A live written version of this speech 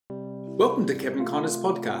Welcome to Kevin Conner's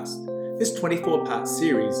podcast. This 24-part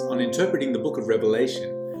series on interpreting the book of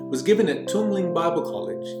Revelation was given at Tung Ling Bible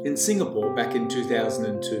College in Singapore back in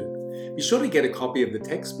 2002. Be sure to get a copy of the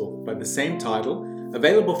textbook by the same title,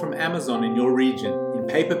 available from Amazon in your region in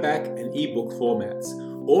paperback and ebook formats,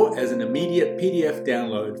 or as an immediate PDF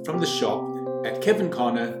download from the shop at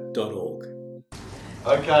kevinconner.org.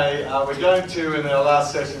 Okay, we're going to, in our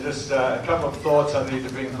last session, just a couple of thoughts I need to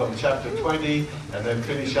bring from chapter 20 and then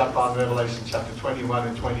finish up on Revelation chapter 21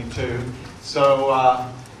 and 22. So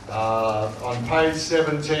on page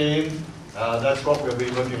 17, that's what we'll be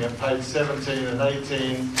looking at, page 17 and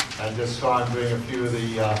 18, and just try and bring a few of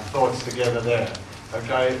the thoughts together there.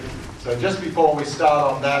 Okay, so just before we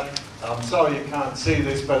start on that, I'm sorry you can't see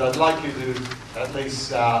this, but I'd like you to at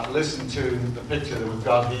least listen to the picture that we've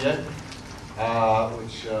got here.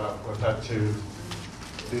 Which we've had to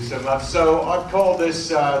do so much. So I've called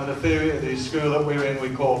this, in the theory of the school that we're in,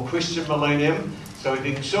 we call Christian Millennium. So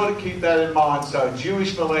we can sort of keep that in mind. So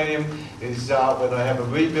Jewish Millennium is where they have a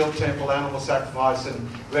rebuilt temple, animal sacrifice, and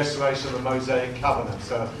restoration of the Mosaic Covenant.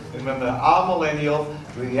 So remember, our millennial,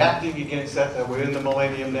 reacting against that we're in the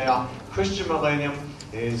millennium now. Christian Millennium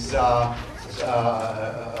is a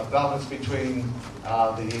balance between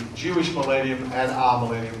the Jewish millennium and our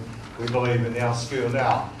millennium. We believe in our school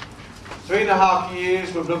now. 3.5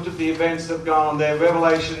 years, we've looked at the events that have gone on there.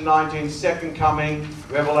 Revelation 19, second coming,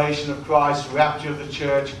 revelation of Christ, rapture of the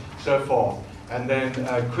church, so forth. And then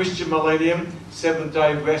Christian millennium, seventh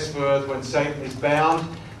day rest for earth when Satan is bound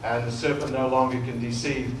and the serpent no longer can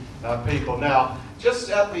deceive people. Now, just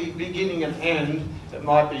at the beginning and end, it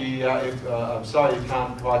might be, I'm sorry you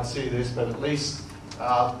can't quite see this, but at least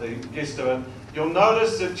the gist of it, you'll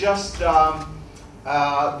notice that just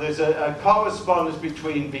there's a correspondence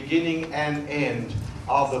between beginning and end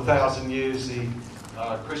of the 1,000 years, the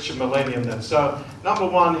Christian millennium then. So, number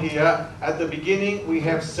one here, at the beginning we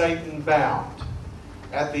have Satan bound.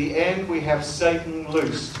 At the end we have Satan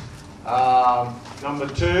loosed. Number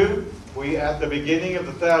two, at the beginning of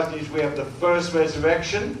the 1,000 years we have the first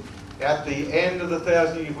resurrection. At the end of the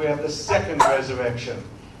 1,000 years we have the second resurrection.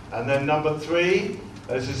 And then number three,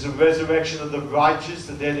 this is the resurrection of the righteous,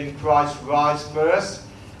 the dead in Christ rise first.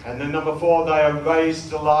 And then number four, they are raised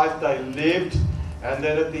to life, they lived. And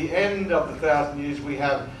then at the end of the 1,000 years, we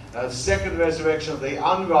have a second resurrection of the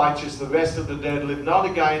unrighteous, the rest of the dead live not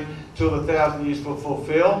again till the 1,000 years will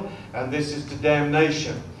fulfill. And this is to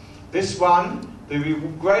damnation. This one, the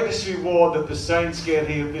greatest reward that the saints get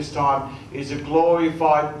here at this time is a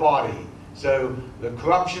glorified body. So the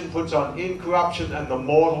corruption puts on incorruption and the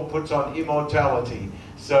mortal puts on immortality.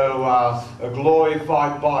 So a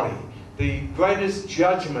glorified body. The greatest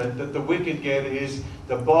judgment that the wicked get is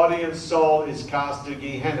the body and soul is cast to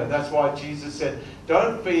Gehenna. That's why Jesus said,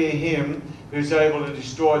 don't fear him who's able to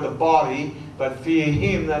destroy the body, but fear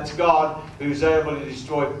him, that's God, who's able to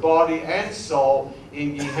destroy body and soul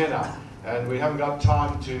in Gehenna. And we haven't got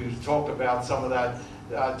time to talk about some of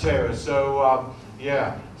that terror. So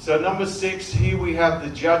So number 6, here we have the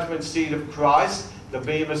judgment seat of Christ, the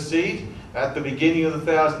Bema seat, at the beginning of the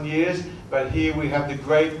 1,000 years. But here we have the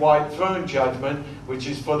great white throne judgment, which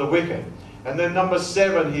is for the wicked. And then number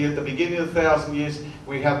 7 here, at the beginning of the 1,000 years,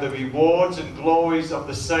 we have the rewards and glories of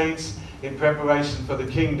the saints in preparation for the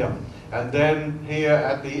kingdom. And then here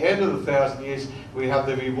at the end of the 1,000 years, we have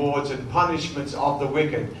the rewards and punishments of the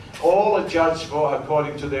wicked. All are judged for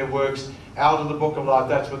according to their works out of the book of life.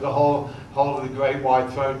 That's what the whole of the great white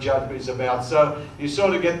throne judgment is about. So you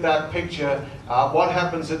sort of get that picture, what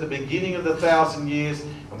happens at the beginning of the 1,000 years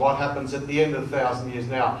and what happens at the end of the 1,000 years.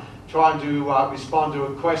 Now, trying to respond to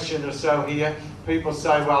a question or so here, people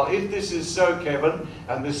say, well, if this is so, Kevin,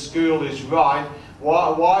 and this school is right,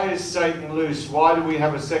 why is Satan loose? Why do we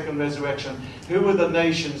have a second resurrection? Who are the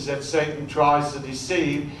nations that Satan tries to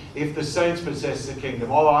deceive if the saints possess the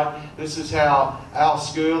kingdom? All right, this is how our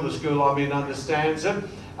school, the school I'm in, understands it.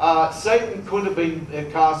 Satan could have been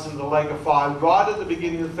cast into the lake of fire right at the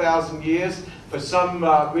beginning of the 1,000 years. For some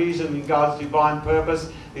reason, in God's divine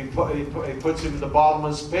purpose, he puts him in the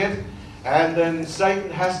bottomless pit. And then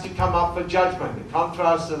Satan has to come up for judgment. In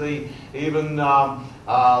contrast to the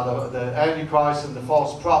Antichrist and the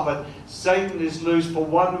false prophet, Satan is loose for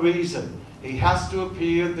one reason. He has to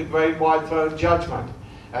appear at the great white throne judgment.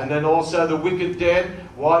 And then also the wicked dead.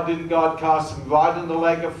 Why didn't God cast them right in the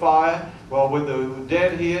lake of fire? Well, with the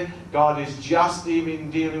dead here, God is just even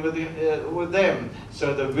dealing with them.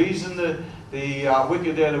 So the reason the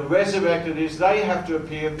wicked dead are resurrected is they have to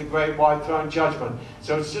appear at the great white throne judgment.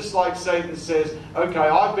 So it's just like Satan says, okay,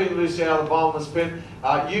 I've been loosed out of the bottomless pit.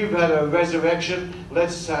 You've had a resurrection.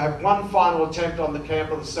 Let's have one final attempt on the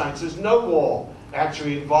camp of the saints. There's no war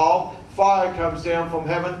actually involved. fire comes down from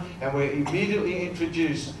heaven, and we're immediately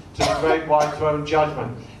introduced to the great white throne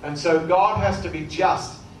judgment. And so God has to be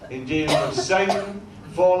just in dealing with Satan,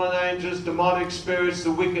 fallen angels, demonic spirits,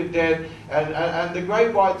 the wicked dead, and the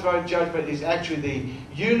great white throne judgment is actually the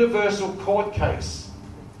universal court case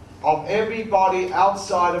of everybody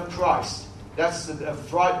outside of Christ. That's a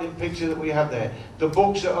frightening picture that we have there. The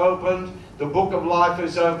books are opened. The book of life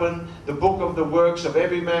is open. The book of the works of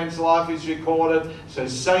every man's life is recorded. So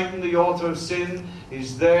Satan, the author of sin,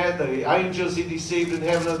 is there. The angels he deceived in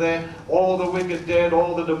heaven are there. All the wicked dead,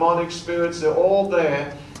 all the demonic spirits, they're all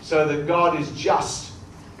there. So that God is just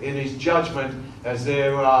in his judgment as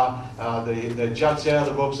they're judged out of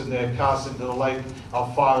the books and they're cast into the lake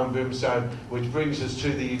of fire and brimstone, which brings us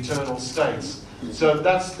to the eternal states. So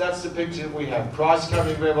that's the picture that we have. Christ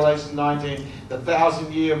coming, Revelation 19, the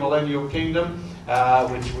 1,000-year millennial kingdom,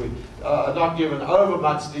 which we are not given over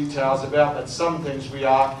much details about, but some things we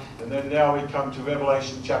are. And then now we come to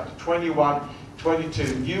Revelation chapter 21,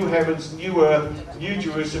 22. New heavens, new earth, new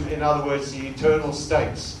Jerusalem, in other words, the eternal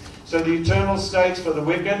states. So the eternal states for the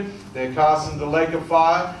wicked, they're cast into the lake of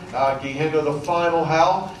fire, Gehenna, the final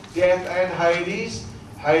hell, death and Hades,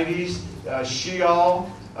 Sheol,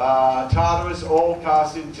 Tartarus, all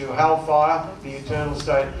cast into hellfire, the eternal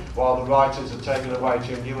state, while the righteous are taken away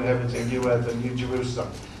to a new heavens, a new earth, a new Jerusalem.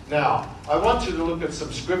 Now, I want you to look at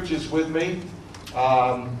some scriptures with me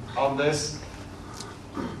on this.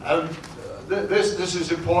 This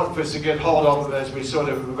is important for us to get hold of as we sort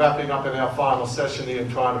of wrapping up in our final session here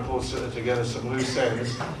and trying to pull together some loose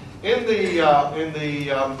ends. In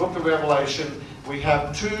the book of Revelation, we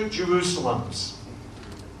have two Jerusalems.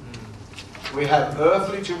 We have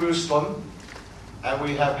earthly Jerusalem and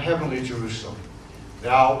we have heavenly Jerusalem.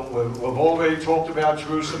 Now, we've already talked about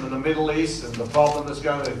Jerusalem in the Middle East and the problem that's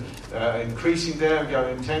going to increasing there and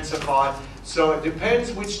going to intensify. So it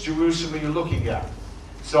depends which Jerusalem you're looking at.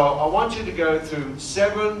 So I want you to go through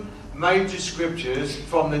 7 major scriptures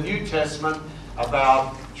from the New Testament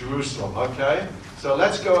about Jerusalem, okay? So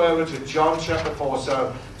let's go over to John chapter 4.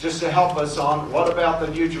 So just to help us on, what about the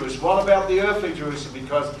New Jerusalem? What about the earthly Jerusalem?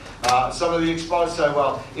 Because some of the experts say,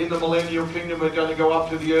 well, in the millennial kingdom we're going to go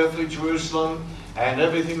up to the earthly Jerusalem and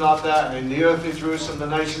everything like that. And in the earthly Jerusalem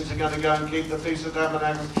the nations are going to go and keep the Feast of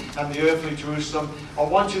Tabernacles and the earthly Jerusalem. I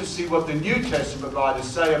want you to see what the New Testament writers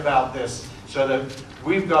say about this so that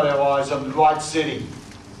we've got our eyes on the right city.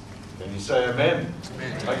 Can you say amen?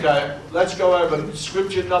 Amen. Okay, let's go over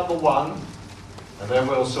scripture number 1. And then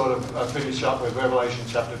we'll sort of finish up with Revelation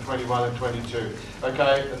chapter 21 and 22.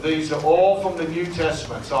 Okay, and these are all from the New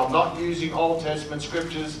Testament. So I'm not using Old Testament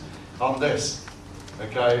scriptures on this.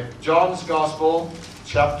 Okay, John's Gospel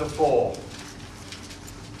chapter 4.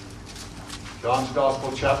 John's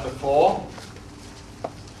Gospel chapter 4.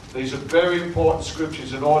 These are very important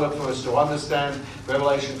scriptures in order for us to understand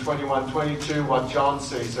Revelation 21, 22, what John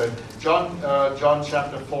sees. So John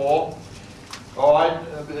chapter 4. All right,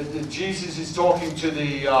 Jesus is talking to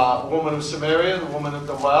the woman of Samaria, the woman at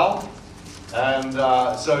the well. And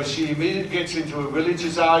so she immediately gets into a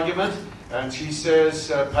religious argument. And she says,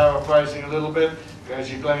 paraphrasing a little bit, as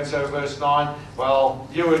you glance over verse 9, well,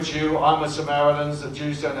 you're a Jew, I'm a Samaritan. The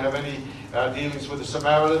Jews don't have any dealings with the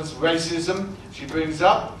Samaritans. Racism, she brings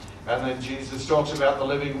up. And then Jesus talks about the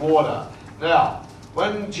living water. Now,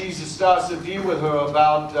 when Jesus starts to deal with her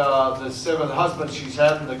about the 7 husbands she's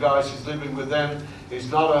had and the guy she's living with them is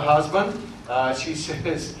not her husband, she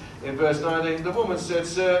says in verse 19, the woman said,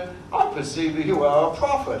 "Sir, I perceive that you are a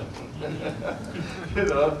prophet." You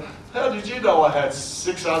know, how did you know I had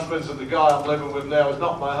 6 husbands and the guy I'm living with now is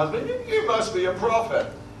not my husband? You must be a prophet.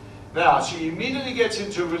 Now, she immediately gets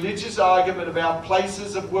into a religious argument about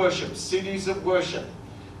places of worship, cities of worship.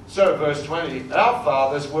 So, verse 20, our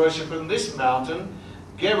fathers worship in this mountain,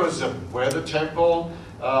 Gerizim, where the temple,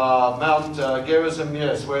 Mount Gerizim,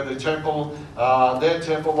 yes, where the temple, their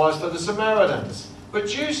temple was for the Samaritans.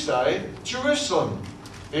 But you say, Jerusalem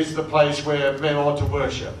is the place where men ought to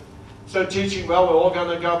worship. So teaching, well, we're all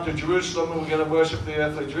going to go up to Jerusalem and we're going to worship the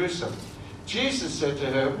earthly Jerusalem. Jesus said to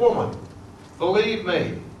her, woman, believe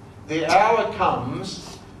me, the hour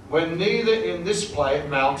comes when neither in this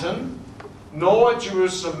mountain, nor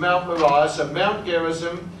Jerusalem, Mount Moriah, so Mount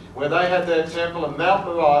Gerizim, where they had their temple, and Mount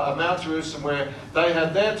Moriah, Mount Jerusalem, where they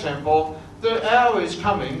had their temple, the hour is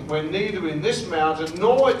coming when neither in this mountain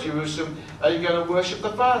nor at Jerusalem are you going to worship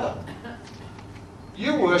the Father.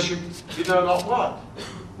 You worship, you know not what.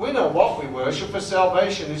 We know what we worship, for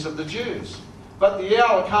salvation is of the Jews. But the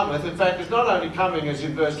hour cometh, in fact, it's not only coming as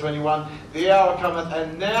in verse 21, the hour cometh,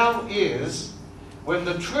 and now is, when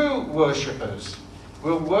the true worshippers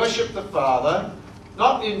will worship the Father,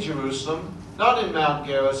 not in Jerusalem, not in Mount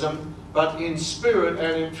Gerizim, but in spirit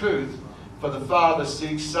and in truth, for the Father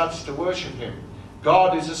seeks such to worship him.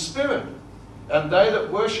 God is a spirit, and they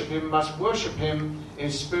that worship him must worship him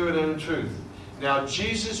in spirit and in truth. Now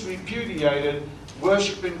Jesus repudiated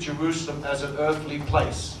worship in Jerusalem as an earthly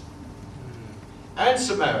place. And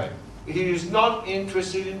Samaria. He is not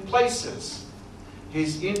interested in places.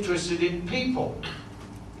 He's interested in people.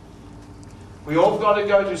 We all got to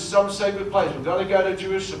go to some sacred place. We've got to go to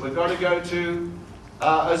Jerusalem. We've got to go to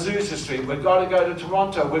Azusa Street. We've got to go to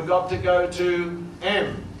Toronto. We've got to go to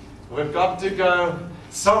M. We've got to go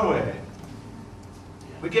somewhere.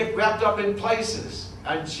 We get wrapped up in places.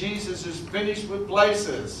 And Jesus is finished with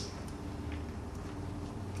places.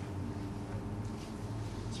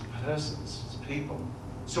 It's persons. It's people.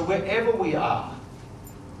 So wherever we are,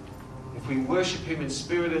 if we worship him in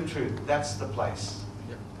spirit and truth, that's the place.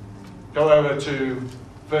 Yep. Go over to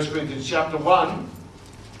 1 Corinthians chapter 1.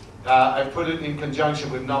 I put it in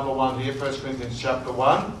conjunction with number 1 here, 1 Corinthians chapter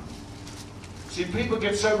 1. See, people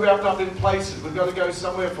get so wrapped up in places. We've got to go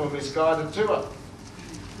somewhere for a misguided tour.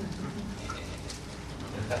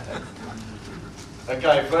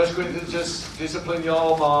 Okay, 1 Corinthians, just discipline your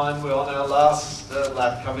old mind. We're on our last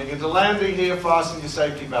lap coming into landing here. Fasten your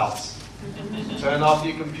safety belts. Turn off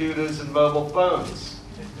your computers and mobile phones.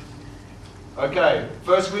 Okay,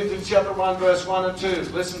 1 Corinthians chapter 1, verse 1 and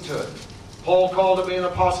 2. Listen to it. Paul called to be an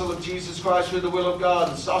apostle of Jesus Christ through the will of God,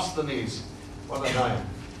 and Sosthenes, what a name,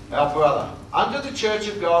 our brother, unto the church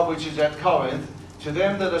of God which is at Corinth, to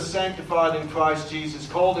them that are sanctified in Christ Jesus,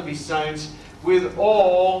 called to be saints, with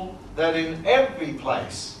all that in every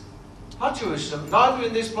place, not Jerusalem, neither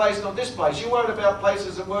in this place nor this place. You're worried about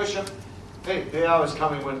places of worship? Hey, the hour is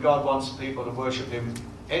coming when God wants people to worship him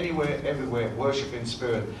anywhere, everywhere. Worship in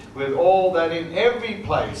spirit. With all that in every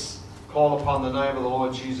place call upon the name of the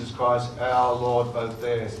Lord Jesus Christ, our Lord, both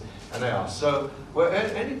theirs and ours. So we're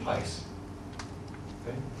at any place.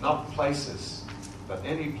 Okay? Not places, but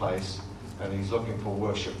any place. And he's looking for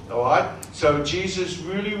worship. Alright? So Jesus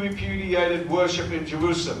really repudiated worship in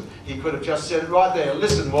Jerusalem. He could have just said it right there.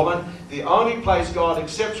 Listen, woman, the only place God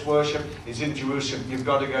accepts worship is in Jerusalem. You've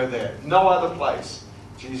got to go there. No other place.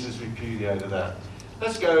 Jesus repudiated that.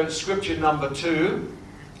 Let's go to scripture number 2.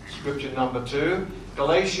 Scripture number 2.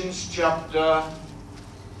 Galatians chapter...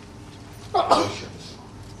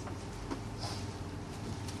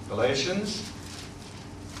 Galatians.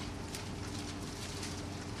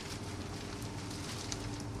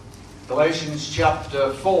 Galatians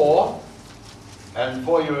chapter 4, and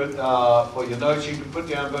for your notes you can put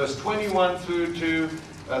down verse 21 through to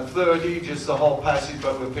 30, just the whole passage,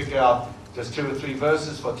 but we'll pick out just 2 or 3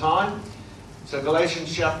 verses for time. So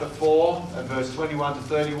Galatians chapter 4 and verse 21 to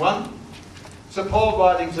 31. So Paul,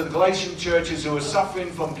 writing to the Galatian churches who are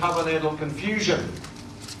suffering from covenantal confusion,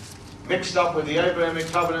 mixed up with the Abrahamic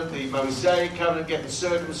covenant, the Mosaic covenant, getting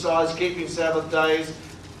circumcised, keeping Sabbath days,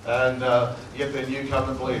 and yet they're new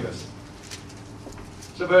covenant believers.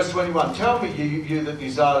 So verse 21, tell me, you that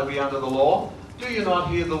desire to be under the law, do you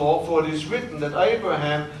not hear the law? For it is written that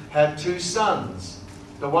Abraham had 2 sons,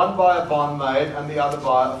 the one by a bondmaid and the other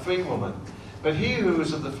by a free woman. But he who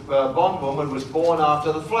was of the bondwoman was born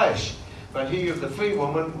after the flesh, but he of the free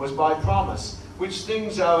woman was by promise, which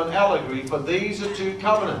things are an allegory, for these are 2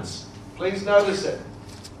 covenants. Please notice it.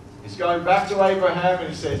 He's going back to Abraham and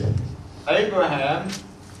he says, Abraham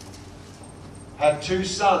had 2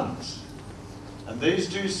 sons. And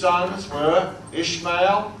these 2 sons were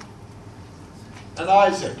Ishmael and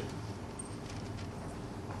Isaac.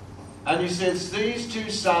 And he says, these 2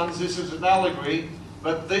 sons, this is an allegory,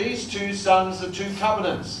 but these 2 sons are 2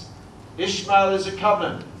 covenants. Ishmael is a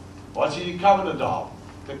covenant. What's he a covenant of?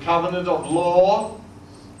 The covenant of law,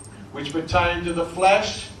 which pertained to the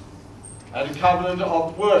flesh, and a covenant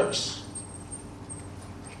of works.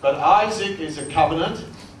 But Isaac is a covenant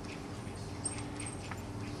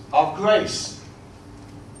of grace,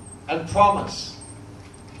 and promise,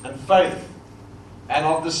 and faith, and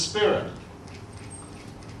of the Spirit.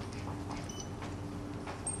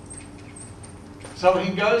 So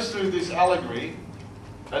he goes through this allegory,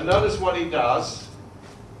 and notice what he does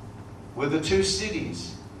with the 2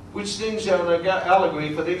 cities. Which things are an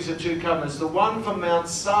allegory, for these are 2 covenants. The one from Mount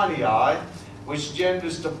Sinai, which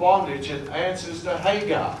genders to bondage and answers to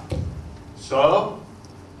Hagar. So,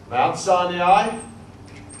 Mount Sinai,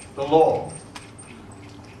 the law.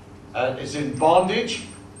 Is in bondage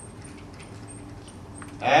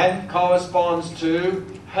and corresponds to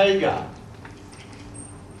Hagar,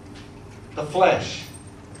 the flesh,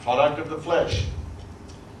 product of the flesh.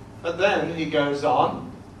 But then he goes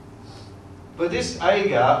on, But this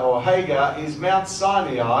Hagar is Mount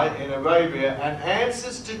Sinai in Arabia and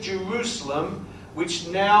answers to Jerusalem, which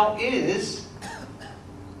now is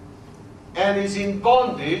and is in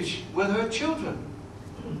bondage with her children.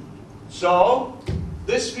 So,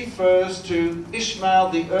 this refers to Ishmael,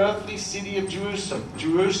 the earthly city of Jerusalem.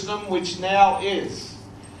 Jerusalem, which now is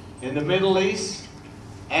in the Middle East,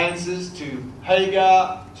 answers to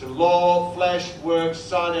Hagar, to law, flesh, works,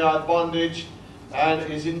 Sinai, bondage, and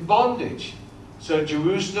is in bondage. So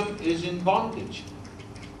Jerusalem is in bondage.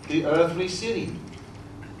 The earthly city.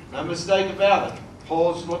 No mistake about it.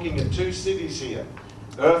 Paul's looking at two cities here.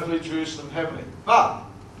 Earthly Jerusalem, heavenly. But,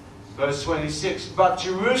 verse 26, but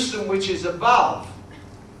Jerusalem which is above.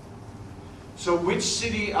 So which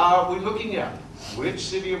city are we looking at? Which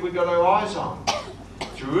city have we got our eyes on?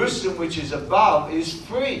 Jerusalem which is above is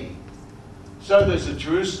free. So there's a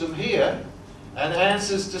Jerusalem here, and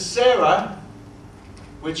answers to Sarah,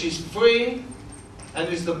 which is free and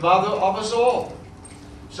is the mother of us all.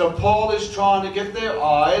 So Paul is trying to get their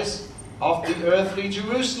eyes off the earthly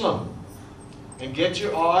Jerusalem and get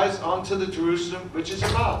your eyes onto the Jerusalem which is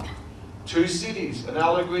above. Two cities, an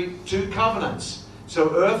allegory, two covenants.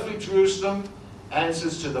 So earthly Jerusalem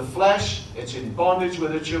answers to the flesh. It's in bondage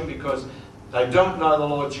with the children because they don't know the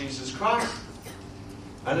Lord Jesus Christ.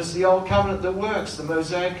 And it's the old covenant that works, the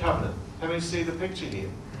Mosaic covenant. How many see the picture here?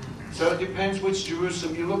 So it depends which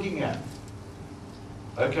Jerusalem you're looking at.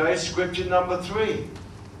 Okay, scripture number 3.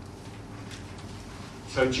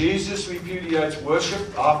 So Jesus repudiates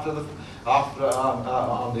worship on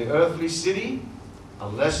the earthly city,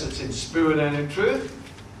 unless it's in spirit and in truth.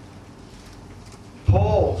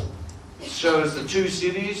 Paul shows the two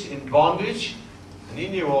cities in bondage, and he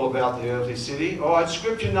knew all about the earthly city. All right,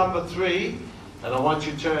 scripture number 3, and I want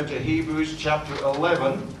you to turn to Hebrews chapter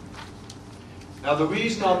 11. Now the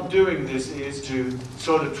reason I'm doing this is to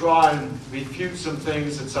sort of try and refute some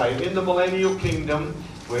things that say in the millennial kingdom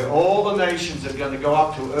where all the nations are going to go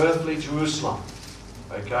up to earthly Jerusalem.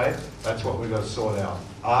 Okay? That's what we've got to sort out.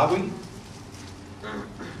 Are we?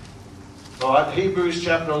 Alright, Hebrews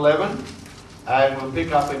chapter 11, and we'll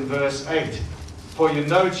pick up in verse 8. For your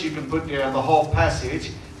notes you can put down the whole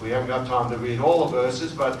passage. We haven't got time to read all the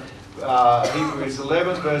verses, but Hebrews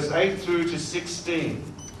 11 verse 8 through to 16.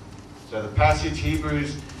 So the passage,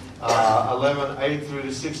 Hebrews 11, 8 through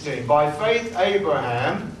to 16. By faith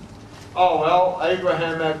Abraham,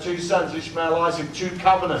 Abraham had 2 sons, Ishmael, Isaac, 2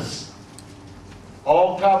 covenants.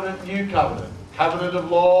 Old covenant, new covenant. Covenant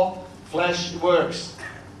of law, flesh, works.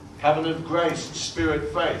 Covenant of grace,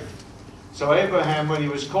 spirit, faith. So Abraham, when he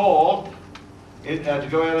was called to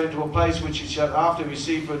go out into a place which he shall after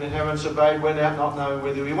receive for an inheritance, obeyed, went out not knowing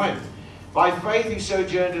whither he went. By faith he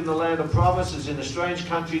sojourned in the land of promises in a strange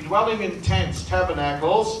country, dwelling in tents,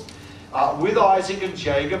 tabernacles, with Isaac and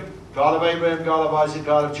Jacob, God of Abraham, God of Isaac,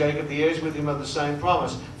 God of Jacob, the heirs with him of the same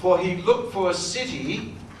promise. For he looked for a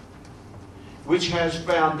city which has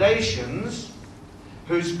foundations,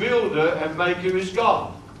 whose builder and maker is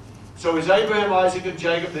God. So is Abraham, Isaac and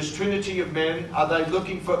Jacob, this trinity of men, are they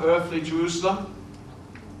looking for earthly Jerusalem?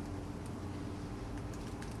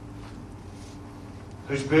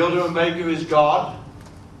 Whose builder and maker is God.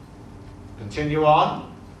 Continue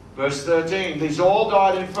on. Verse 13. These all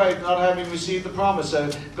died in faith, not having received the promise.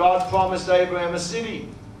 So God promised Abraham a city.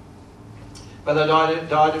 But they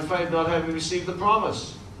died in faith, not having received the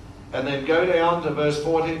promise. And then go down to verse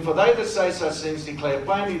 14. For they that say such things declare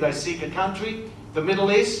plainly they seek a country, the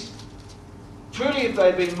Middle East. Truly, if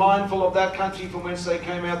they'd been mindful of that country from whence they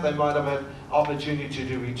came out, they might have had opportunity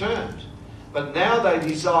to return. But now they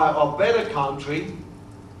desire a better country,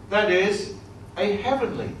 that is, a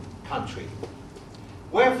heavenly country.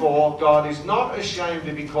 Wherefore, God is not ashamed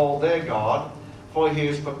to be called their God, for he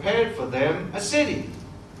has prepared for them a city.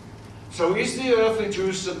 So is the earthly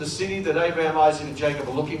Jerusalem the city that Abraham, Isaac and Jacob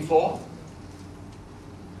are looking for?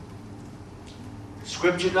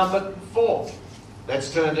 Scripture number 4.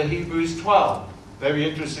 Let's turn to Hebrews 12. Very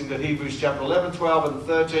interesting that Hebrews chapter 11, 12 and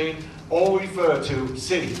 13 all refer to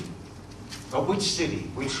city. But which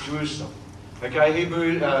city? Which Jerusalem? Okay,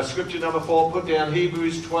 scripture number 4, put down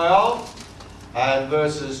Hebrews 12 and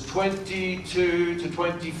verses 22 to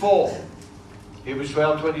 24. Hebrews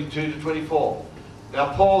 12, 22 to 24.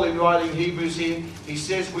 Now Paul, in writing Hebrews here, he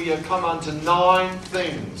says we have come unto 9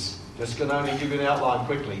 things. Just can only give you an outline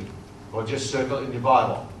quickly, or just circle it in your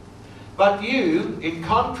Bible. But you, in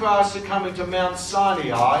contrast to coming to Mount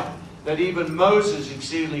Sinai, that even Moses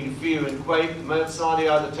exceedingly feared and quaked, Mount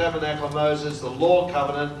Sinai, the tabernacle of Moses, the law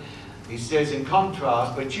covenant, he says in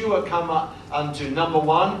contrast, but you are come unto number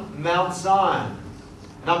 1, Mount Zion.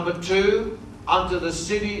 Number 2, unto the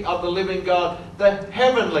city of the living God, the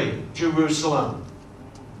heavenly Jerusalem.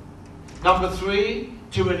 Number 3,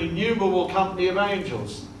 to an innumerable company of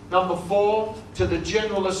angels. Number 4, to the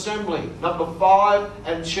general assembly. Number 5,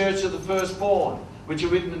 and church of the firstborn, which are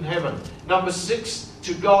written in heaven. Number 6,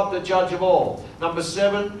 to God the judge of all. Number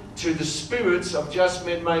 7, to the spirits of just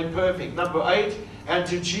men made perfect. Number 8, and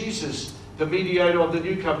to Jesus, the mediator of the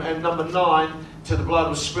new covenant. And number 9, to the blood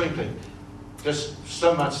of sprinkling. Just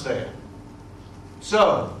so much there.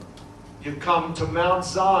 So, you've come to Mount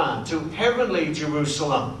Zion, to heavenly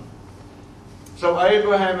Jerusalem. So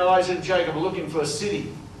Abraham, Isaac, and Jacob are looking for a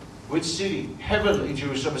city. Which city? Heavenly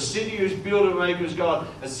Jerusalem. A city whose builder and maker is God.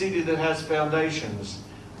 A city that has foundations.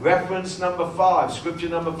 Reference number 5. Scripture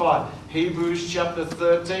number 5. Hebrews chapter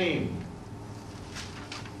 13.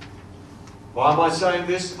 Why am I saying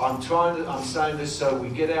this? I'm saying this so we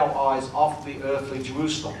get our eyes off the earthly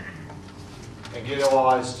Jerusalem and get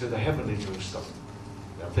our eyes to the heavenly Jerusalem.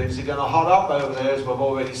 Now things are going to hot up over there, as we've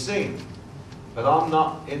already seen. But I'm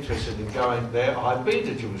not interested in going there. I've been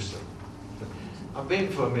to Jerusalem. I've been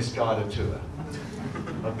for a misguided tour.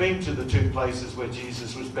 I've been to the 2 places where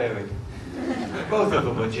Jesus was buried. Both of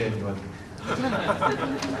them were genuine.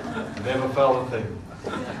 Never felt a thing.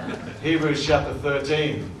 Hebrews chapter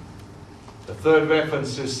 13. The third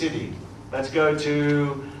reference to a city. Let's go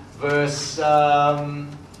to verse...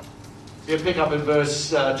 pick up in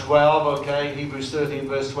verse 12, okay? Hebrews 13,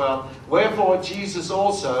 verse 12. Wherefore Jesus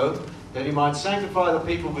also, that he might sanctify the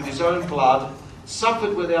people with his own blood,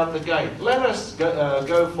 suffered without the gate. Let us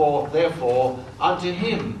go forth, therefore, unto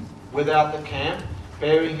him without the camp,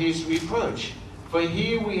 bearing his reproach. For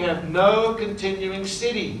here we have no continuing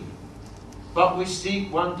city, but we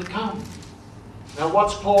seek one to come. Now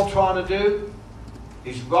what's Paul trying to do?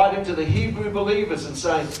 He's writing to the Hebrew believers and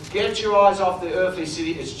saying, get your eyes off the earthly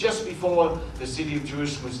city. It's just before the city of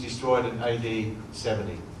Jerusalem was destroyed in AD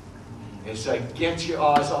 70. And say, get your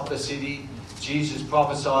eyes off the city. Jesus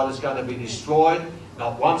prophesied it's going to be destroyed.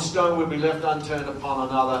 Not one stone will be left unturned upon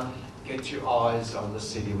another. Get your eyes on the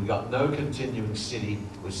city. We've got no continuing city.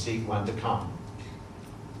 We seek one to come.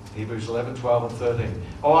 Hebrews 11, 12 and 13.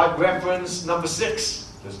 All right, reference number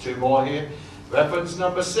 6. There's 2 more here. Reference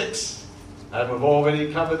number 6. And we've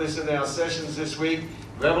already covered this in our sessions this week.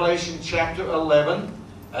 Revelation chapter 11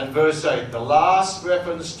 and verse 8. The last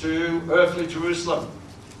reference to earthly Jerusalem.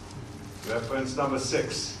 Reference number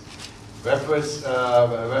 6. Reference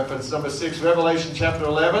number 6, Revelation chapter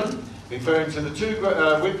 11, referring to the 2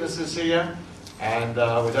 witnesses here. And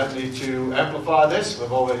we don't need to amplify this.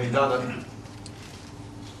 We've already done it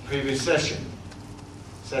previous sessions.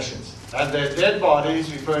 And their dead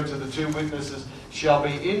bodies, referring to the 2 witnesses, shall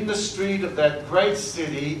be in the street of that great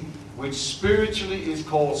city, which spiritually is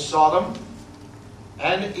called Sodom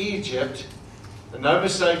and Egypt, and no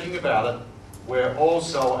mistaking about it, where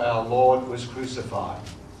also our Lord was crucified.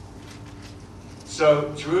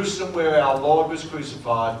 So Jerusalem, where our Lord was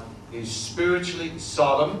crucified, is spiritually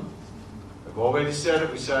Sodom. We've already said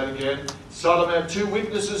it, we say it again. Sodom had 2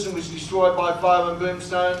 witnesses and was destroyed by fire and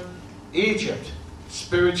brimstone. Egypt,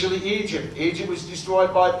 spiritually Egypt. Egypt was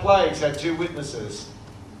destroyed by plagues, had 2 witnesses.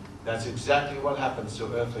 That's exactly what happens to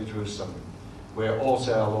earthly Jerusalem, where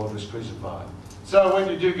also our Lord was crucified. So when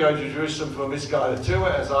you do go to Jerusalem for a misguided tour,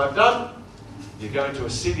 as I've done, you're going to a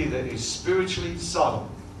city that is spiritually Sodom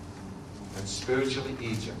and spiritually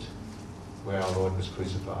Egypt, where our Lord was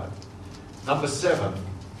crucified. Number 7,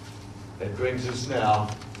 that brings us now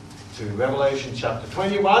to Revelation chapter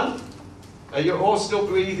 21. Are you all still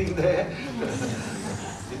breathing there?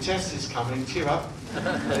 The test is coming. Cheer up.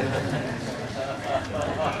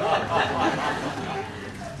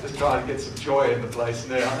 Just trying to get some joy in the place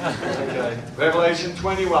now. Okay. Revelation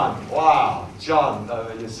 21. Wow. John,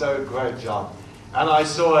 you're so great, John. And I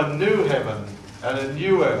saw a new heaven and a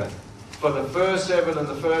new earth. For the first heaven and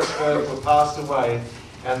the first earth were passed away,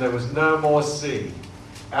 and there was no more sea.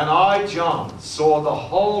 And I, John, saw the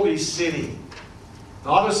holy city.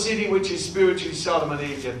 Not a city which is spiritually Sodom and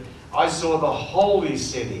Egypt. I saw the holy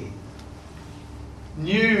city.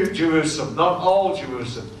 New Jerusalem, not old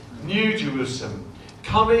Jerusalem. New Jerusalem.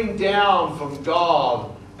 Coming down from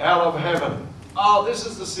God out of heaven. Oh, this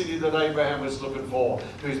is the city that Abraham was looking for,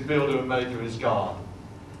 whose builder and maker is God.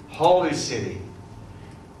 Holy city.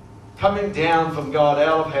 Coming down from God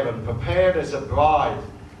out of heaven, prepared as a bride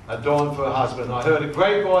adorned for a husband. I heard a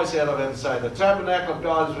great voice out of heaven say, the tabernacle of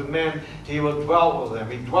God is with men, he will dwell with them.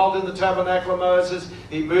 He dwelt in the tabernacle of Moses,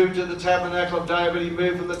 he moved to the tabernacle of David, he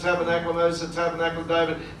moved from the tabernacle of Moses to the tabernacle of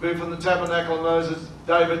David, moved from the tabernacle of Moses,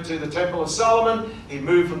 David, to the temple of Solomon, he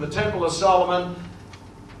moved from the temple of Solomon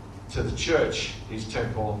to the church, his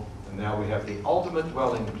temple, and now we have the ultimate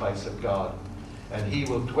dwelling place of God. and he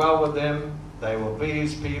will dwell with them. They will be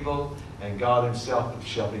his people, and God himself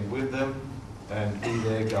shall be with them and be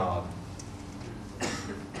their God.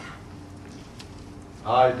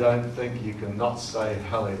 I don't think you can not say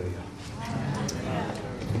hallelujah.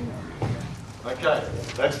 Okay,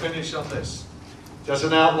 let's finish on this. Just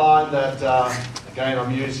an outline that, again,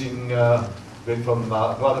 I'm using a bit from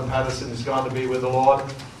Brother Patterson is going to be with the Lord,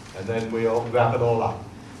 and then we'll wrap it all up.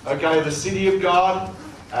 Okay, the city of God,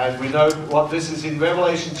 and we know what this is in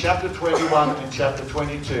Revelation chapter 21 and chapter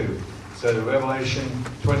 22. So the Revelation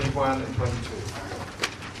 21 and 22.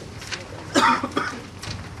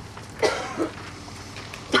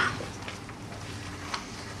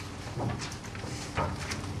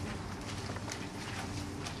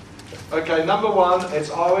 Okay, number one, its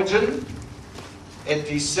origin. It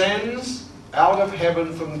descends out of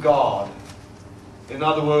heaven from God. In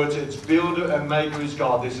other words, its builder and maker is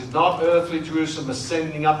God. This is not earthly Jerusalem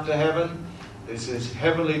ascending up to heaven. This is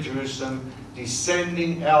heavenly Jerusalem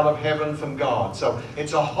descending out of heaven from God. So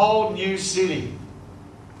it's a whole new city.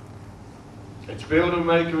 Its builder and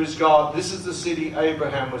maker is God. This is the city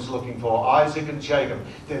Abraham was looking for, Isaac and Jacob.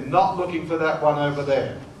 They're not looking for that one over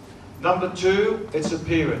there. Number two, its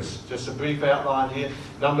appearance. Just a brief outline here.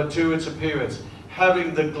 Number two, its appearance.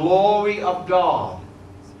 Having the glory of God.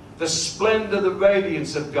 The splendor, the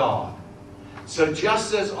radiance of God. So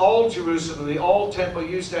just as old Jerusalem, the old temple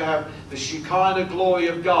used to have the Shekinah glory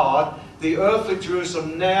of God, the earthly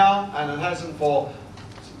Jerusalem now, and it hasn't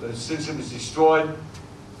since it was destroyed,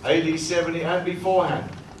 AD 70 and beforehand,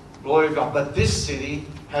 glory of God. But this city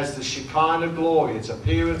has the Shekinah glory. Its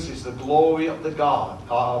appearance is the glory of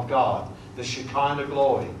God, the Shekinah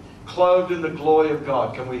glory. Clothed in the glory of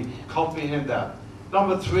God. Can we comprehend that?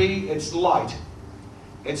 Number three, its light.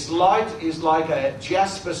 Its light is like a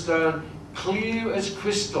jasper stone, clear as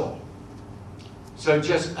crystal. So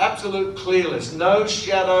just absolute clearness. No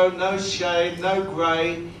shadow, no shade, no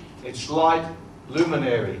grey. It's light,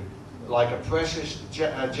 luminary, like a precious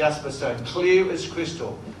jasper stone, clear as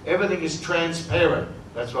crystal. Everything is transparent.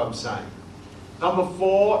 That's what I'm saying. Number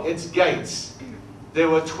four, its gates. There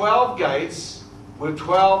were 12 gates with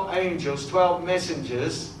 12 angels, 12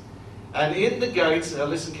 messengers. And in the gates, now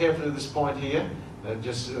listen carefully to this point here,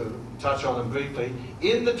 just touch on them briefly.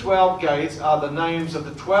 In the 12 gates are the names of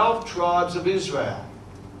the 12 tribes of Israel.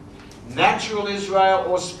 Natural Israel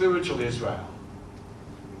or spiritual Israel.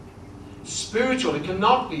 Spiritual, it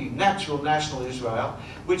cannot be natural national Israel,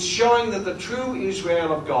 which showing that the true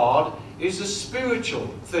Israel of God is a spiritual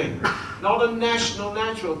thing, not a national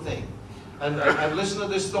natural thing. And listen to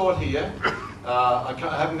this thought here. I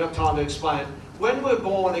haven't got time to explain it. When we're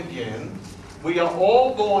born again, we are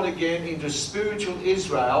all born again into spiritual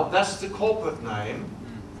Israel. That's the corporate name.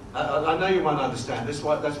 I know you won't understand this,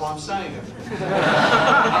 that's why I'm saying it.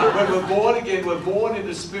 When we're born again, we're born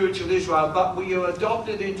into spiritual Israel, but we are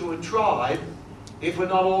adopted into a tribe if we're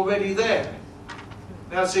not already there.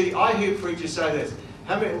 Now see, I hear preachers say this.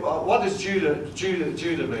 What does Judah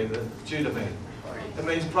mean? Judah mean? It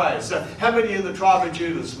means praise. So how many are in the tribe of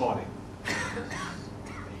Judah this morning?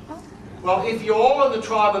 Well, if you're all in the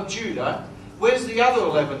tribe of Judah, where's the other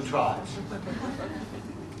 11 tribes?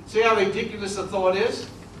 See how ridiculous the thought is?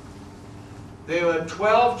 There are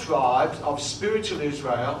 12 tribes of spiritual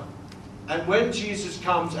Israel, and when Jesus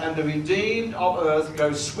comes and the redeemed of earth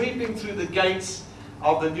go sweeping through the gates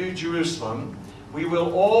of the New Jerusalem, we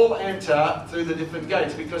will all enter through the different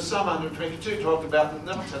gates, because Psalm 122 talked about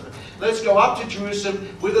the let's go up to Jerusalem,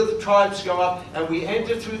 whither the tribes go up, and we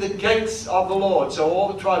enter through the gates of the Lord. So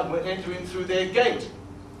all the tribes will enter in through their gate.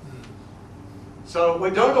 So we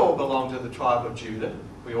don't all belong to the tribe of Judah.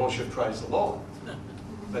 We all should praise the Lord.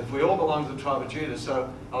 But we all belong to the tribe of Judah. So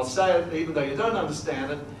I'll say it, even though you don't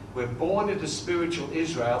understand it, we're born into spiritual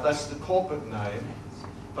Israel. That's the corporate name.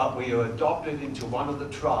 But we are adopted into one of the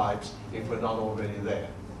tribes if we're not already there.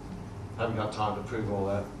 I haven't got time to prove all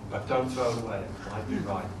that, but don't throw it away. It might be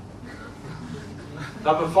right.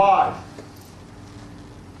 Number 5.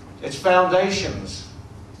 Its foundations.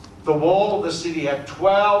 The wall of the city had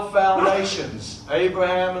 12 foundations.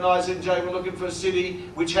 Abraham and Isaac and Jacob were looking for a city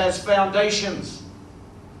which has foundations.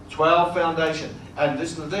 12 foundations. And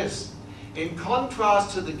listen to this. In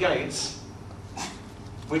contrast to the gates,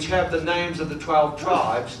 which have the names of the 12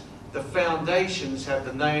 tribes, the foundations have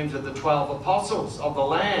the names of the 12 apostles of the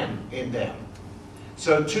Lamb in them.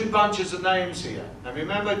 So 2 bunches of names here. And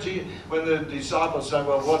remember when the disciples said,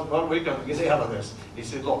 well, what are we going to get out of this? He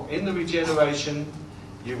said, look, in the regeneration,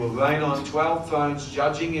 you will reign on 12 thrones,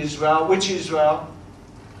 judging Israel. Which Israel?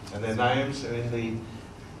 And their names are in the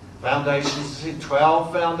foundations.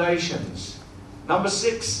 12 foundations. Number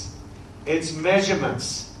 6, its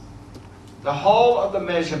measurements. The whole of the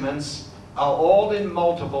measurements are all in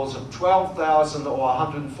multiples of 12,000 or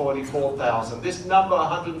 144,000. This number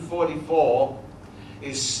 144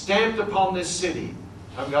 is stamped upon this city.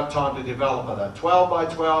 I haven't got time to develop that. 12 by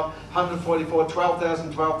 12, 144,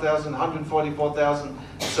 12,000, 12,000, 144,000, and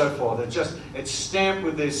so forth. It's stamped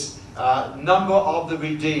with this number of the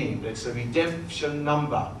redeemed. It's a redemption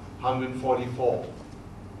number, 144.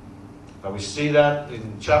 We see that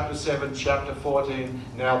in chapter 7, chapter 14.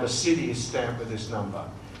 Now the city is stamped with this number.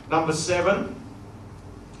 Number 7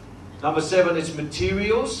 is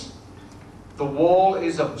materials. The wall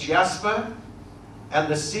is of jasper, and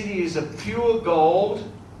the city is of pure gold.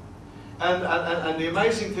 And the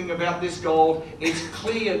amazing thing about this gold, it's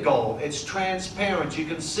clear gold. It's transparent. You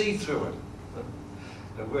can see through it.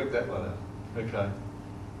 I worked that one out. Okay.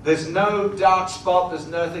 There's no dark spot. There's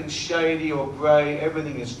nothing shady or grey.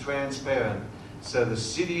 Everything is transparent. So the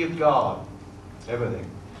city of God, everything.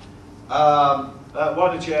 Why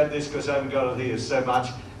don't you add this, because I haven't got it here so much.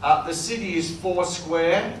 The city is 4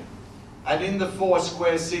 square. And in the 4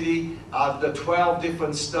 square city are the 12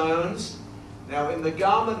 different stones. Now in the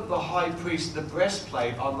garment of the high priest, the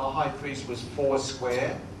breastplate on the high priest was 4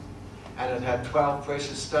 square. And it had 12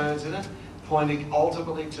 precious stones in it, pointing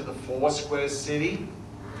ultimately to the 4 square city,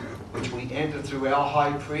 which we enter through our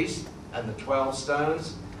high priest and the 12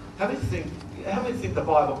 stones. How many think the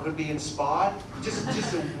Bible could be inspired?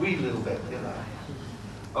 Just a wee little bit, you know.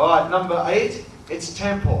 All right, number 8, it's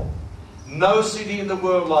temple. No city in the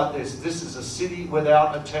world like this. This is a city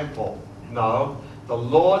without a temple. No, the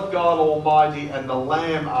Lord God Almighty and the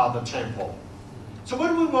Lamb are the temple. So what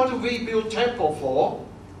do we want to rebuild temple for,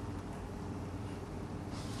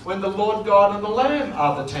 when the Lord God and the Lamb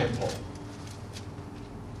are the temple?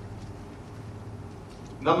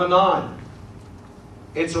 Number 9,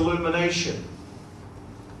 it's illumination.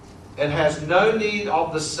 It has no need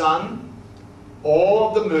of the sun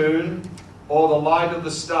or the moon or the light of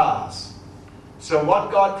the stars. So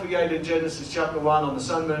what God created in Genesis chapter 1 on the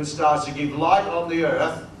sun, moon, stars to give light on the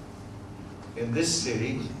earth, in this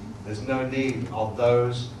city, there's no need of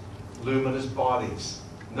those luminous bodies.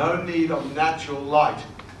 No need of natural light,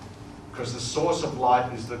 because the source of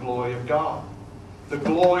light is the glory of God. The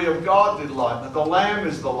glory of God did light, and the Lamb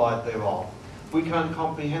is the light thereof. We can't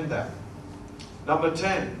comprehend that. Number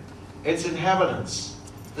 10, its inhabitants,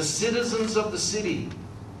 the citizens of the city.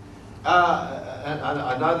 And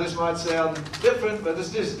I know this might sound different, but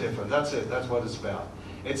this is different. That's it. That's what it's about.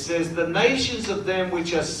 It says, the nations of them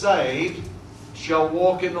which are saved shall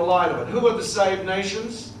walk in the light of it. Who are the saved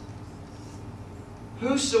nations?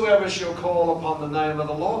 Whosoever shall call upon the name of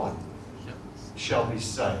the Lord shall be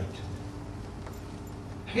saved.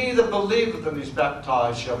 He that believeth and is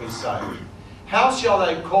baptized shall be saved. How shall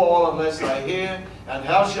they call unless they hear? And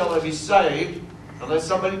how shall they be saved unless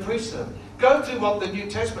somebody preaches to them? Go to what the New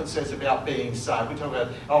Testament says about being saved. We talk about,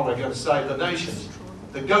 we're going to save the nations.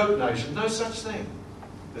 The goat nation. No such thing.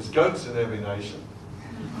 There's goats in every nation.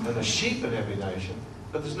 And there's sheep in every nation.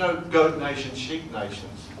 But there's no goat nation, sheep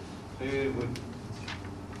nations.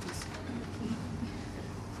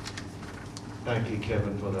 Thank you,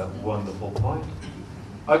 Kevin, for that wonderful point.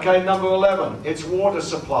 Okay, number 11. It's water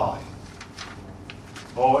supply.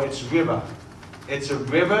 Or it's river. It's a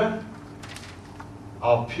river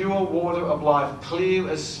of pure water of life, clear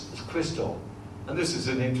as crystal. And this is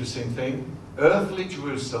an interesting thing. Earthly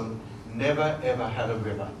Jerusalem never ever had a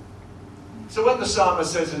river. So when the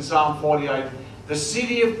psalmist says in Psalm 48, the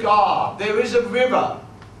city of God, there is a river,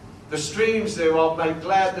 the streams thereof make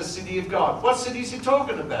glad the city of God. What city is he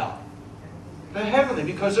talking about? They're heavenly,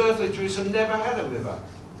 because earthly Jerusalem never had a river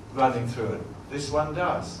running through it. This one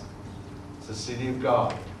does. It's the city of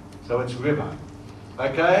God. So it's river.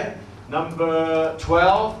 Okay? Number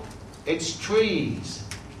 12, it's trees.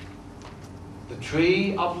 The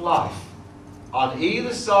tree of life. On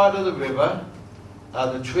either side of the river,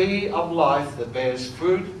 the tree of life that bears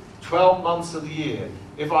fruit 12 months of the year.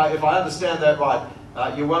 If I understand that right,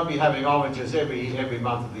 you won't be having oranges every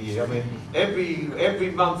month of the year. I mean,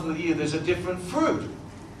 every month of the year there's a different fruit.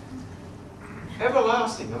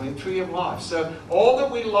 Everlasting. I mean, tree of life. So all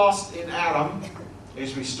that we lost in Adam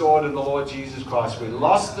is restored in the Lord Jesus Christ. We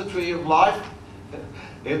lost the tree of life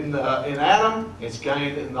in Adam. It's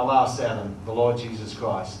gained in the last Adam, the Lord Jesus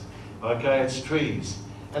Christ. Okay, it's trees.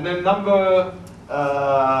 And then number,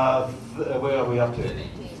 where are we up to?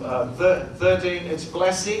 13, it's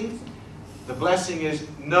blessing. The blessing is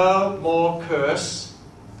no more curse,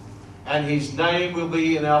 and his name will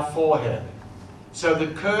be in our forehead. So the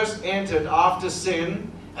curse entered after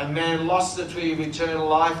sin, and man lost the tree of eternal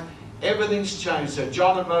life. Everything's changed. So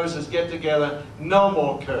John and Moses get together, no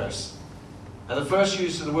more curse. And the first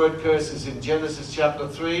use of the word curse is in Genesis chapter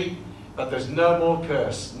 3, but there's no more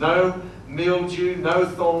curse. No mildew, no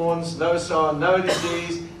thorns, no sorrow, no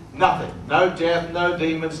disease, nothing. No death, no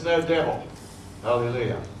demons, no devil.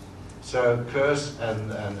 Hallelujah. So curse and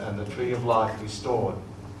the tree of life restored.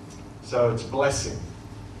 So it's blessing.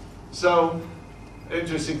 So,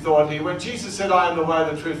 interesting thought here. When Jesus said, I am the way,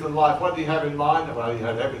 the truth, and life, what did he have in mind? Well, he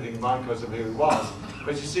had everything in mind because of who he was.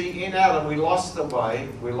 But you see, in Adam, we lost the way,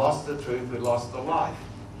 we lost the truth, we lost the life.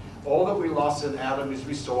 All that we lost in Adam is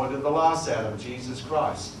restored in the last Adam, Jesus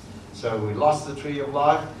Christ. So we lost the tree of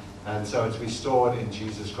life, and so it's restored in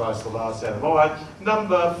Jesus Christ, the last Adam. All right,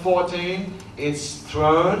 number 14, it's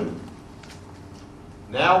throne.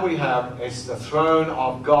 Now we have, it's the throne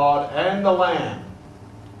of God and the Lamb.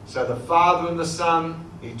 So the Father and the Son,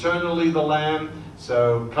 eternally the Lamb.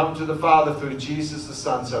 So come to the Father through Jesus the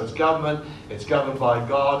Son. So it's government, it's governed by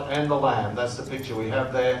God and the Lamb. That's the picture we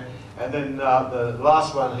have there. And then the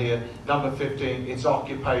last one here, number 15, it's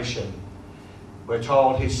occupation. We're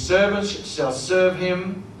told his servants shall serve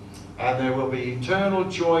him, and there will be eternal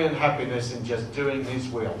joy and happiness in just doing his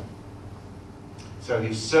will. So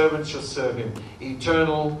his servants shall serve him,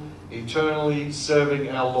 eternally serving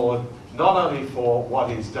our Lord, not only for what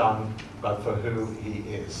he's done, but for who he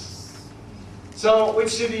is. So, which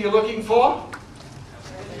city are you looking for?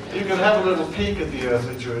 You can have a little peek at the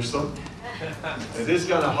earthly Jerusalem. It is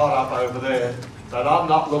going to hot up over there, but I'm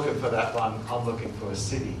not looking for that one. I'm looking for a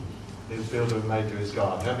city. His builder and maker is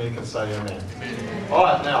God. How many can say amen? Amen? All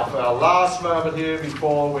right, now for our last moment here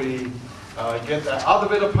before we get that other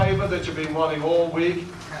bit of paper that you've been wanting all week.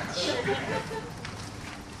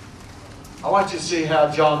 I want you to see how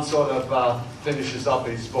John sort of finishes up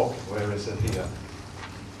his book. Where is it here?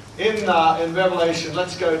 In Revelation,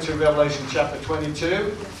 let's go to Revelation chapter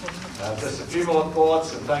 22. Just a few more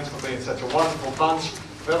thoughts, and thanks for being such a wonderful bunch.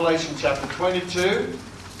 Revelation chapter 22.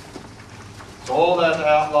 So all that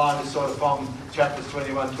outline is sort of from chapters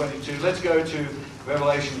 21, 22. Let's go to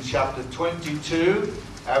Revelation chapter 22,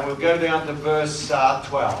 and we'll go down to verse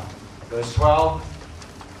 12. Verse 12.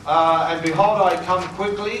 And behold, I come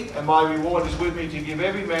quickly, and my reward is with me to give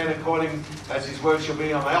every man according as his work shall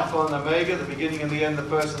be. I'm Alpha and Omega, the beginning and the end, the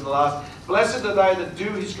first and the last. Blessed are they that do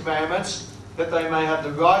his commandments, that they may have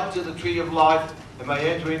the right to the tree of life, and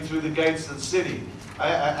may enter in through the gates of the city.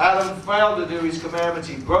 Adam failed to do his commandments.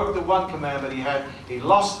 He broke the one commandment he had. He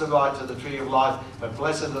lost the right to the tree of life. But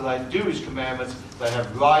blessed are they do his commandments. They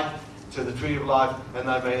have right to the tree of life, and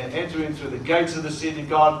they may enter in through the gates of the city.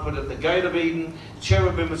 God put at the gate of Eden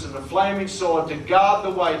cherubim and a flaming sword to guard the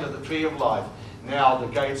way to the tree of life. Now the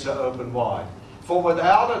gates are open wide. For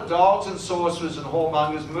without adults and sorcerers and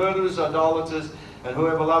whoremongers, murderers, idolaters, and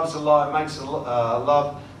whoever loves a lie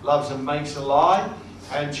loves and makes a lie.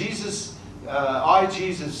 And Jesus, I,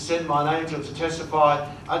 Jesus, send mine angel to testify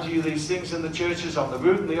unto you these things in the churches. I'm the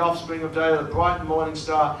root and the offspring of David, the bright morning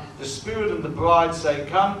star. The Spirit and the bride say,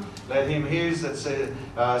 come. Let him hear that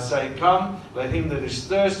say, come. Let him that is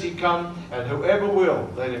thirsty come. And whoever will,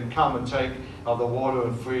 let him come and take of the water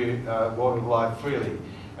of life freely.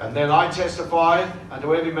 And then I testify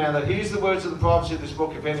unto every man that hears the words of the prophecy of this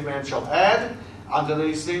book. If any man shall add unto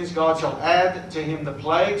these things, God shall add to him the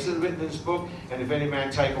plagues that are written in this book. And if any man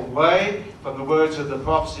take away from the words of the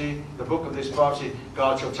prophecy, the book of this prophecy,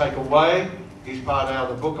 God shall take away his part out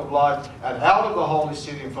of the book of life and out of the holy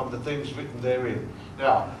city and from the things written therein.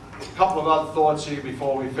 Now, a couple of other thoughts here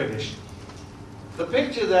before we finish. The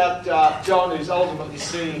picture that John is ultimately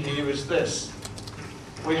seeing here is this.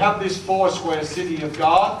 We have this four-square city of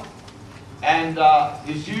God, and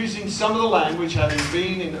he's using some of the language, having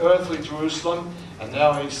been in earthly Jerusalem, and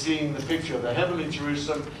now he's seeing the picture of the heavenly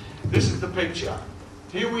Jerusalem. This is the picture.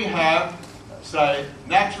 Here we have, say,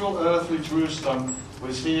 natural earthly Jerusalem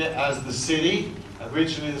was here as the city,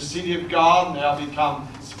 originally the city of God, now become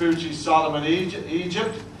spiritually Sodom and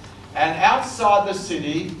Egypt. And outside the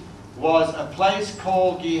city was a place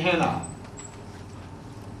called Gehenna.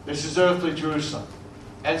 This is earthly Jerusalem.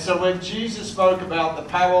 And so when Jesus spoke about the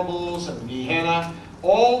parables and Gehenna,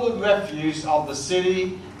 all the refuse of the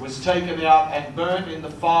city was taken out and burnt in the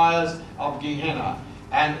fires of Gehenna.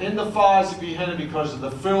 And in the fires of Gehenna, because of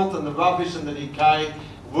the filth and the rubbish and the decay,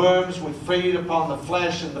 worms would feed upon the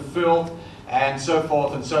flesh and the filth and so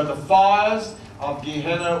forth. And so the fires of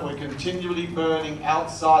Gehenna were continually burning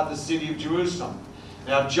outside the city of Jerusalem.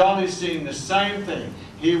 Now John is seeing the same thing.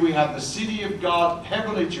 Here we have the city of God,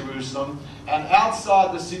 heavenly Jerusalem, and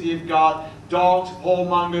outside the city of God, dogs,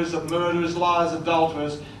 whoremongers, murderers, liars,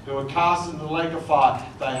 adulterers, who are cast into the lake of fire.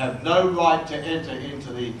 They have no right to enter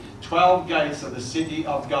into the 12 gates of the city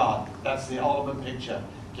of God. That's the ultimate picture.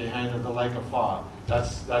 Gehenna, the lake of fire.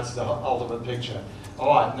 That's the ultimate picture. All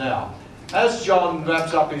right, now, as John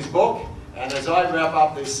wraps up his book, and as I wrap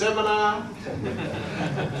up this seminar,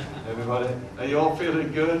 everybody, are you all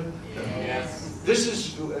feeling good? Yes. This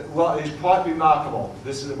is what is quite remarkable.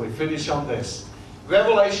 We finish on this.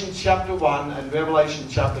 Revelation chapter 1 and Revelation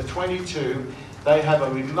chapter 22, they have a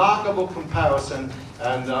remarkable comparison,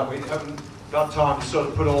 and we haven't got time to sort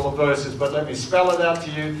of put all the verses, but let me spell it out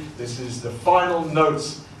to you. This is the final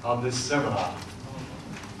notes on this seminar.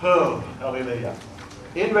 Oh, hallelujah.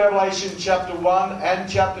 In Revelation chapter 1 and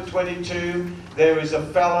chapter 22, there is a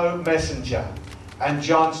fellow messenger. And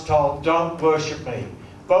John's told, don't worship me.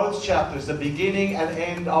 Both chapters, the beginning and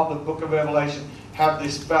end of the book of Revelation, have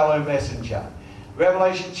this fellow messenger.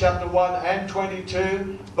 Revelation chapter 1 and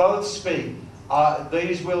 22, both speak.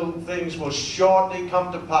 These things will shortly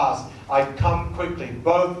come to pass. I come quickly.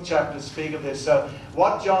 Both chapters speak of this. So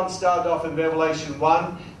what John started off in Revelation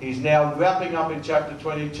 1, he's now wrapping up in chapter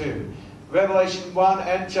 22. Revelation 1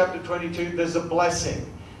 and chapter 22, there's a blessing.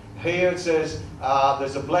 Here it says,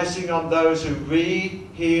 there's a blessing on those who read,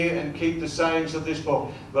 hear, and keep the sayings of this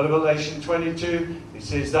book. Revelation 22, it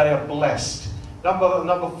says they are blessed.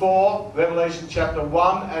 Number 4, Revelation chapter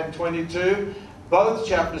 1 and 22, both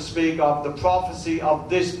chapters speak of the prophecy of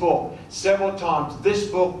this book. Several times, this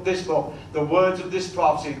book, the words of this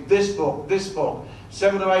prophecy, this book,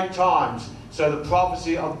 7 or 8 times. So the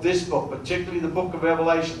prophecy of this book, particularly the book of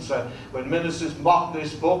Revelation. So when ministers mock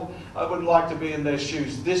this book, I wouldn't like to be in their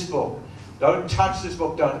shoes. This book. Don't touch this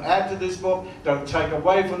book. Don't add to this book. Don't take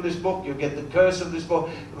away from this book. You'll get the curse of this book.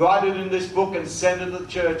 Write it in this book and send it to the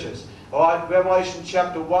churches. All right, Revelation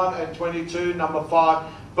chapter 1 and 22, number 5,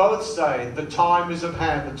 both say the time is at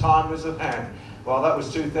hand. The time is at hand. Well, that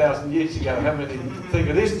was 2,000 years ago. How many think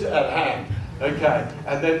it is at hand? Okay,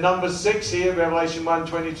 and then number 6 here, Revelation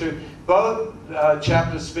 1:22. Both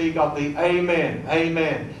chapters speak of the Amen.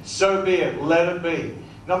 Amen. So be it. Let it be.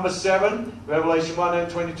 Number 7, Revelation 1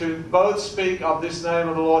 and 22. Both speak of this name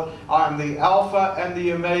of the Lord. I am the Alpha and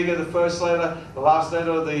the Omega, the first letter, the last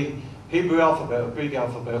letter of the Hebrew alphabet, or Greek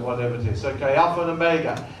alphabet, whatever it is. Okay, Alpha and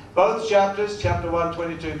Omega. Both chapters, chapter 1,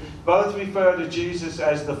 22, both refer to Jesus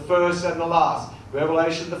as the first and the last.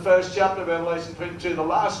 Revelation, the first chapter, Revelation 22, the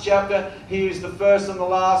last chapter. He is the first and the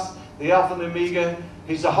last, the Alpha and the Omega.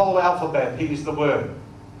 He's the whole alphabet. He is the Word.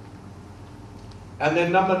 And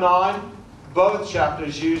then number 9, both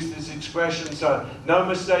chapters use this expression, so no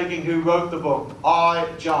mistaking who wrote the book. I,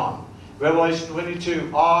 John. Revelation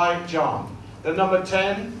 22, I, John. Then number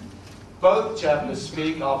 10, both chapters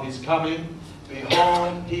speak of his coming.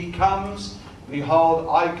 Behold, he comes. Behold,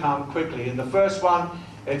 I come quickly. In the first one,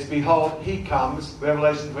 it's behold, he comes.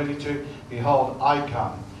 Revelation 22, behold, I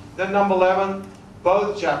come. Then number 11,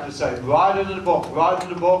 both chapters say, write it in the book, write it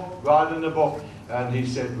in the book, write it in the book. And he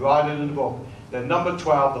said, write it in the book. Then number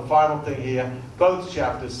 12, the final thing here, both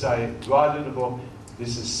chapters say, write it in the book.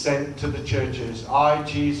 This is sent to the churches. I,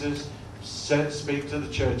 Jesus, speak to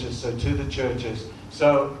the churches, so to the churches.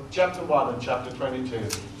 So chapter 1 and chapter 22,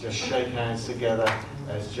 just shake hands together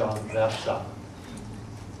as John wraps up.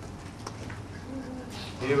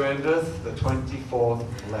 Here endeth the 24th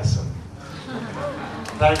lesson.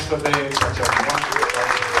 Thanks for being such a wonderful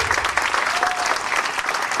lesson.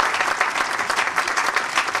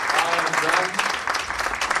 I am done,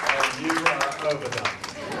 and you are overdone.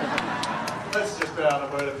 Let's just bow in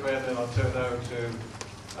a word of prayer, then I'll turn over to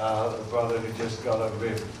the brother who just got a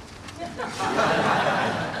rib.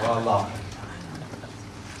 Well done.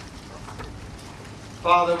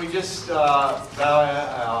 Father, we just bow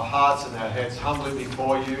our hearts and our heads humbly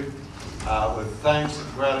before you with thanks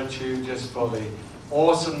and gratitude just for the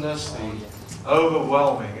awesomeness, the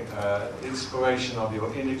overwhelming inspiration of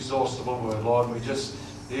your inexhaustible word. Lord,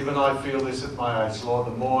 even I feel this at my age, Lord,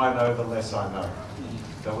 the more I know, the less I know.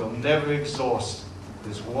 That we'll never exhaust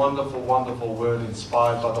this wonderful, wonderful word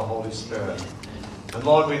inspired by the Holy Spirit. And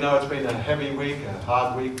Lord, we know it's been a heavy week, a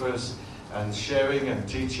hard week for us, and sharing and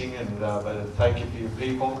teaching, but thank you for your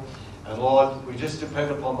people. And Lord, we just depend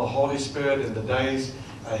upon the Holy Spirit in the days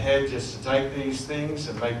ahead just to take these things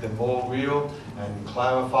and make them more real and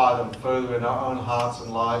clarify them further in our own hearts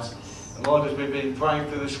and lives. And Lord, as we've been praying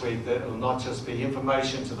through this week, that it will not just be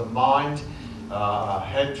information to the mind, a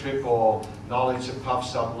head trip or knowledge that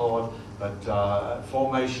puffs up, Lord, but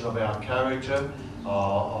formation of our character,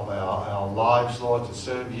 of our lives, Lord, to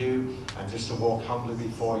serve you and just to walk humbly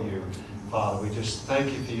before you. Father, we just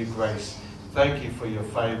thank you for your grace. Thank you for your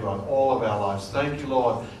favor on all of our lives. Thank you,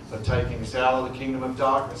 Lord, for taking us out of the kingdom of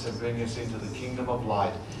darkness and bringing us into the kingdom of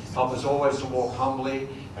light. Help us always to walk humbly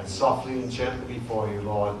and softly and gently before you,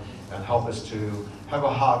 Lord, and help us to have a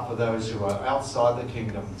heart for those who are outside the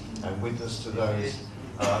kingdom and witness to those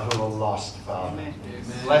who are lost, Father. Amen.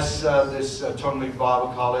 Bless this Tongling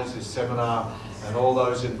Bible College, this seminar, and all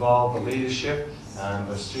those involved, the leadership and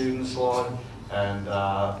the students, Lord. And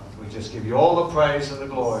we just give you all the praise and the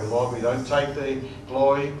glory. Lord, we don't take the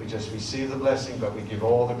glory, we just receive the blessing, but we give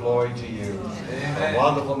all the glory to you. Amen. In the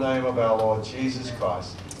wonderful name of our Lord Jesus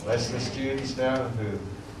Christ. Bless the students now who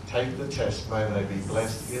take the test. May they be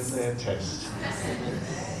blessed in their test.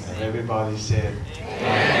 And everybody said,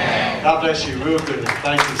 Amen. God bless you. Real good.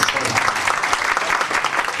 Thank you so much.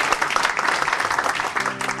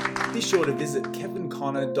 Be sure to visit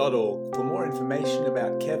kevinconnor.org for more information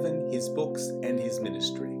about Kevin, his books, and his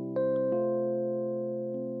ministry.